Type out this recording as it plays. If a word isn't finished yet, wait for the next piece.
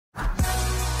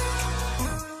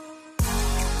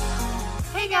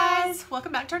guys,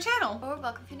 welcome back to our channel. Or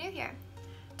welcome if you're new here.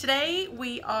 Today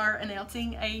we are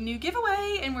announcing a new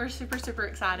giveaway and we're super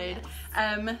excited.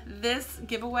 Yes. This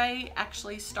giveaway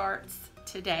actually starts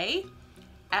today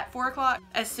at 4 o'clock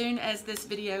as soon as this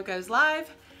video goes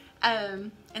live.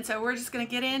 And so we're just gonna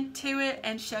get into it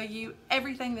and show you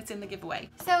everything that's in the giveaway.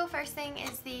 So first thing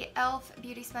is the e.l.f.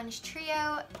 Beauty Sponge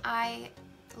Trio. I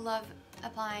love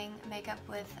applying makeup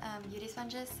with beauty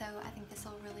sponges, so I think this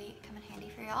will really come in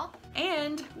handy for y'all.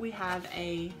 And we have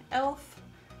a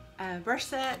e.l.f. Brush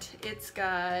set. It's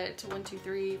got 1, 2,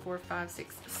 3, 4, 5,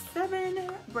 6,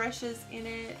 7 brushes in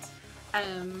it,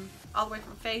 all the way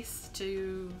from face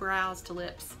to brows to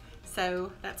lips.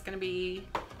 So that's going to be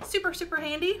super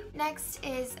handy. Next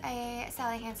is a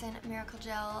Sally Hansen Miracle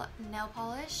Gel nail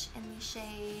polish in the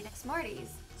shade Smarties.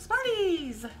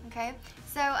 Smarties! Okay,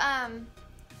 so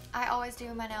I always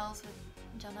do my nails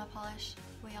with gel nail polish.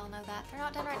 We all know that. They're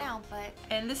not done right now, but...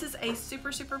 And this is a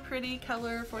super pretty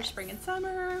color for spring and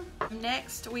summer.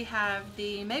 Next we have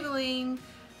the Maybelline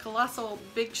Colossal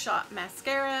Big Shot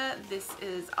Mascara. This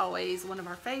is always one of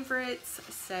our favorites,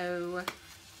 so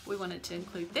we wanted to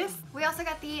include this. We also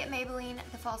got the Maybelline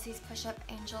The Falsies Push-Up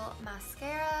Angel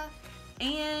Mascara.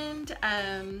 And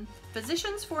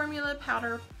Physicians Formula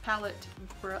Powder Palette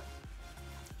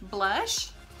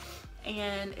Blush.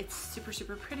 And it's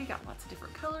super pretty, got lots of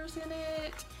different colors in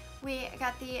it. We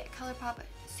got the ColourPop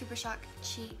Super Shock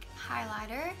Cheek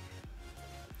Highlighter.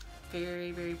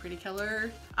 Very pretty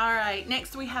color. Alright,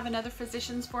 next we have another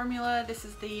Physicians Formula. This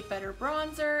is the Butter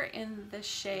Bronzer in the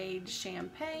shade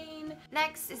Champagne.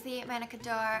 Next is the Manica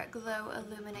D'Or Glow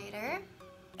Illuminator.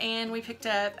 And we picked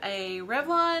up a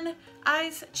Revlon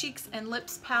Eyes, Cheeks, and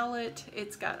Lips palette.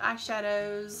 It's got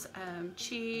eyeshadows,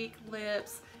 cheek,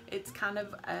 lips. It's kind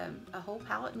of a whole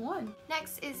palette in one.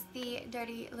 Next is the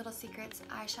Dirty Little Secrets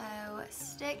eyeshadow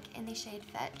stick in the shade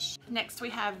Fetch. Next we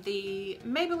have the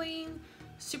Maybelline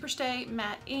Superstay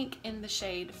Matte Ink in the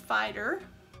shade Fighter.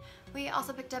 We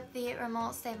also picked up the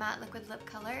Rimmel Stay Matte Liquid Lip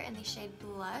Color in the shade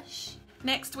Blush.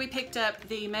 Next we picked up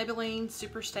the Maybelline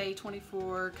Superstay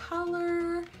 24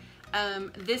 Color.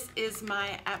 This is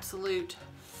my absolute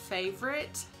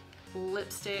favorite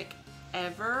lipstick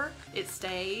ever. It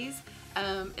stays.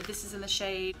 This is in the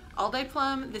shade All Day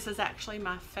Plum. This is actually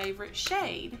my favorite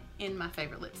shade in my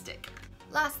favorite lipstick.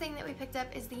 Last thing that we picked up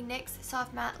is the NYX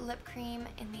Soft Matte Lip Cream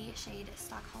in the shade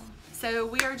Stockholm. So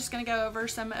we are just going to go over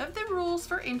some of the rules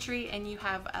for entry, and you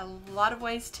have a lot of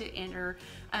ways to enter.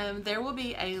 There will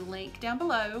be a link down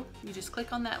below. You just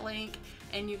click on that link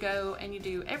and you go and you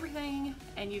do everything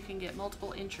and you can get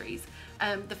multiple entries.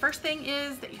 The first thing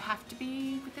is that you have to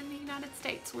be within the United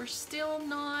States. We're still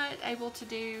not able to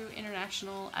do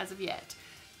international as of yet.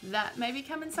 That may be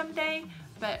coming someday,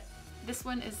 but this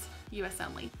one is US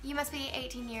only. You must be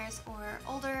 18 years or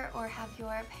older or have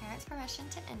your parents' permission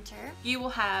to enter. You will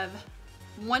have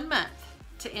 1 month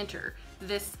to enter.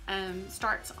 This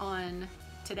starts on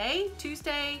today,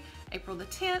 Tuesday, April the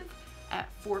 10th at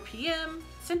 4 p.m.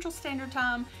 Central Standard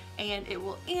Time, and it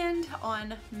will end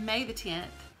on May the 10th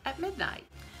at midnight.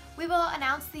 We will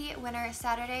announce the winner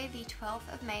Saturday the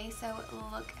 12th of May, so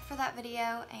look for that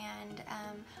video, and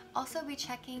also be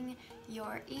checking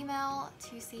your email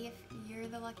to see if you're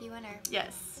the lucky winner.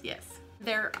 Yes.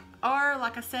 There are,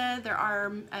 like I said, there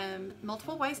are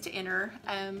multiple ways to enter.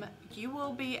 You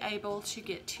will be able to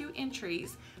get 2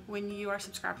 entries when you are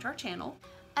subscribed to our channel.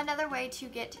 Another way to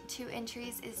get 2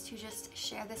 entries is to just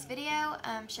share this video,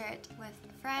 share it with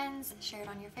friends, share it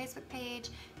on your Facebook page,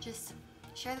 just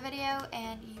share the video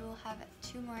and you will have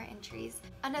 2 more entries.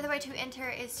 Another way to enter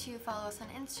is to follow us on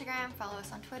Instagram, follow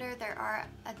us on Twitter. There are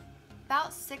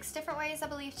about 6 different ways, I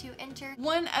believe, to enter.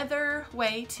 One other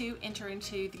way to enter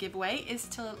into the giveaway is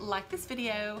to like this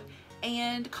video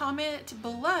and comment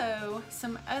below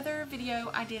some other video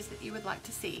ideas that you would like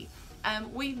to see.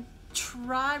 We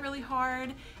try really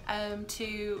hard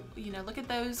to look at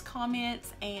those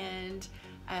comments, and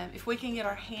if we can get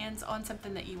our hands on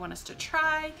something that you want us to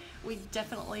try, we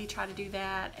definitely try to do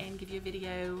that and give you a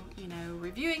video,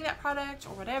 reviewing that product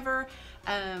or whatever.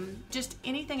 Just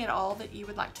anything at all that you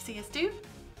would like to see us do,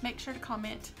 make sure to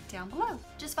comment down below.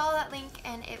 Just follow that link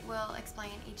and it will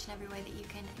explain each and every way that you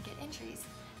can get entries.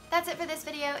 That's it for this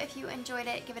video. If you enjoyed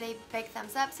it, give it a big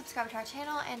thumbs up, subscribe to our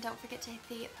channel, and don't forget to hit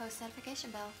the post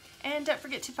notification bell. And don't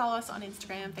forget to follow us on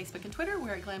Instagram, Facebook, and Twitter.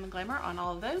 We're at Glam and Glamour on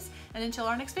all of those. And until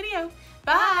our next video,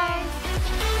 bye!